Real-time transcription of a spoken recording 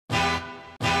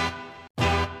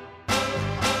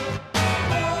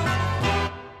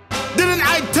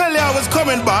I tell you I was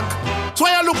coming back, so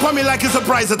why you look at me like it's a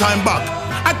surprise that I'm back?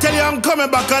 I tell you I'm coming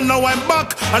back and now I'm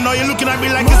back. And now you're looking at me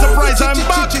like it's a surprise I'm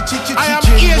back. I am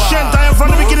ancient, I am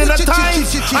from the beginning of time.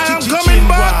 I am coming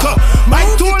back. I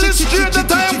told you straight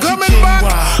that I am coming back.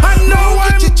 And now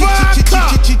I'm back.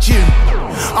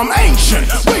 I'm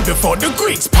ancient, way before the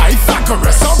Greeks,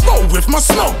 Pythagoras. I roll with my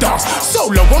smoke dogs,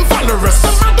 solo and valorous.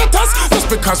 The mad at us, just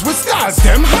because we're stars,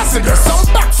 them hazardous. I'm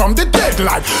back from the dead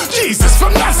like Jesus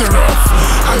from Nazareth.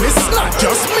 And it's not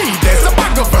just me, there's a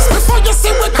bag of us. Before you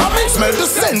see we're coming, smell the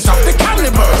scent of the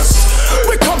cannibals.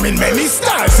 We're coming many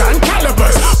styles and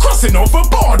calibers, crossing over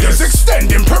borders,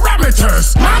 extending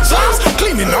parameters. Match house,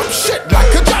 cleaning up shit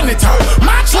like a janitor.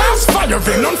 Match house,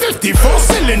 firing on 54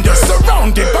 cylinders,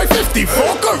 surrounded by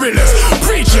 54 gorillas,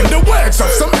 preaching the words of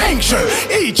some ancient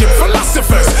Egypt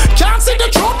philosophers. Can't see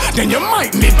the truth? Then you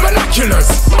might need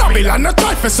binoculars. Babylon a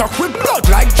type of suck with blood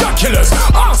like Dracula's.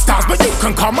 All stars, but you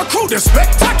can call my crew the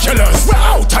spectaculars. We're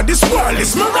out of this world,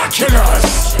 it's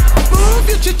miraculous.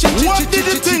 What did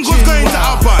you think was going to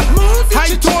happen?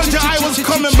 I told you I was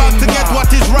coming back to get what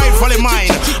is rightfully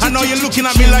mine. And now you're looking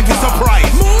at me like a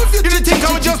surprise. Did you think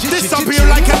I would just disappear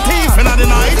like a thief in the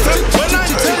night? When I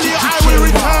tell you I will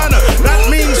return,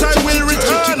 that means I will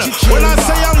return. When I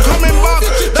say I'm coming back,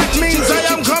 that means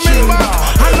I am coming back.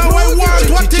 And now I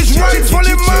want what is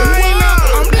rightfully mine.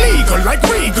 I'm legal like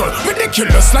regal,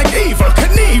 ridiculous like evil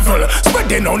Knievel,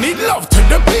 spreading only love to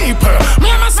the people.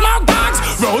 Me and my smoke dogs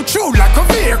roll through like a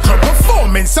vehicle,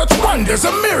 performing such wonders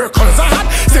and miracles. I had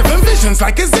 7 visions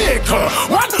like Ezekiel.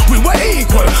 1, we were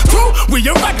equal. 2, we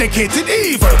eradicated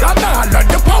evil. And all of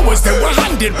the powers that were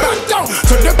handed back down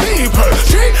to the people.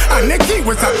 3, and the key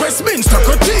was at Westminster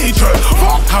Cathedral.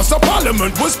 4, House of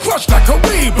Parliament was crushed like a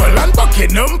weevil, and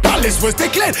Buckingham Palace was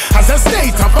declared as a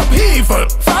state of upheaval.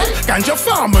 5, ganja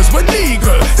farmers were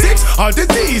legal. 6, all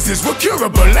diseases were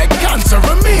curable like cancer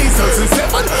and measles. And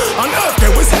 7, on earth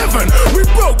there was heaven. We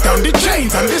broke down the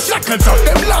chains and the shackles of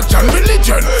them lodge and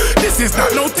religion. This is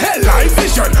not no tell-lie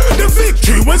vision. The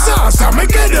victory was ours,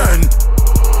 Armageddon.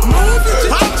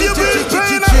 Have you been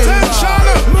paying attention?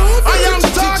 I am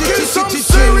talking some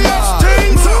serious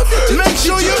things. Make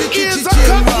sure your ears are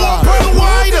cut open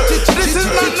wide. This is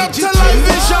not no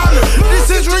television. This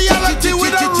is reality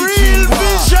with a real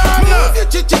vision.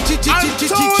 I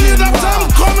told you that I'm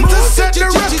coming to set the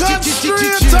record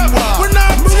straight. We're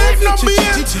not taking no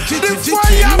beat. The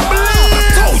fire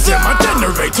blaze. Told them my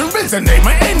generator resonate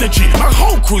my energy. My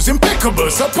whole crew's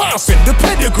impeccable, surpassing the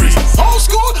pedigree. Old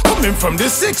school, coming from the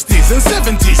 60s and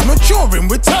 70s, maturing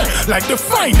with time like the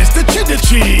finest of cheddar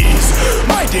cheese.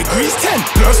 My degree's 10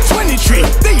 plus 23.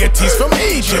 Deities from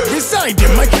Egypt reside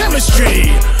in my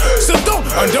chemistry. So don't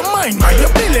undermine my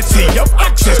ability of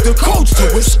access to codes to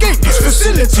escape this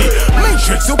facility.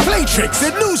 Matrix or play tricks,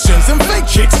 illusions and fake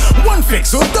chicks. One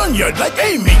fix or done you like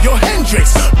Amy or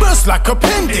Hendrix. Burst like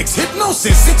appendix,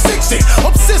 hypnosis 666.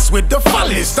 Obsessed with the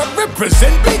phallus that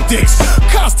represent big dicks.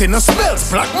 Casting a spells,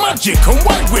 black magic and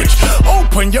white witch.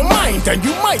 Open your mind and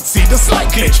you might see the slight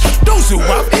glitch. Those who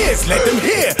have ears, let them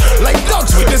hear. Like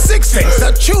dogs with the sixth sense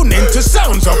that tune into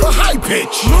sounds of a high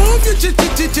pitch. Move your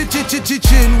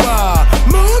chinwa.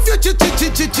 Move your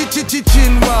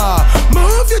chinwa.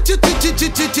 Move your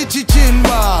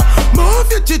chinwa.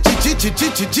 Move your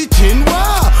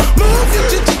chinwa. Move your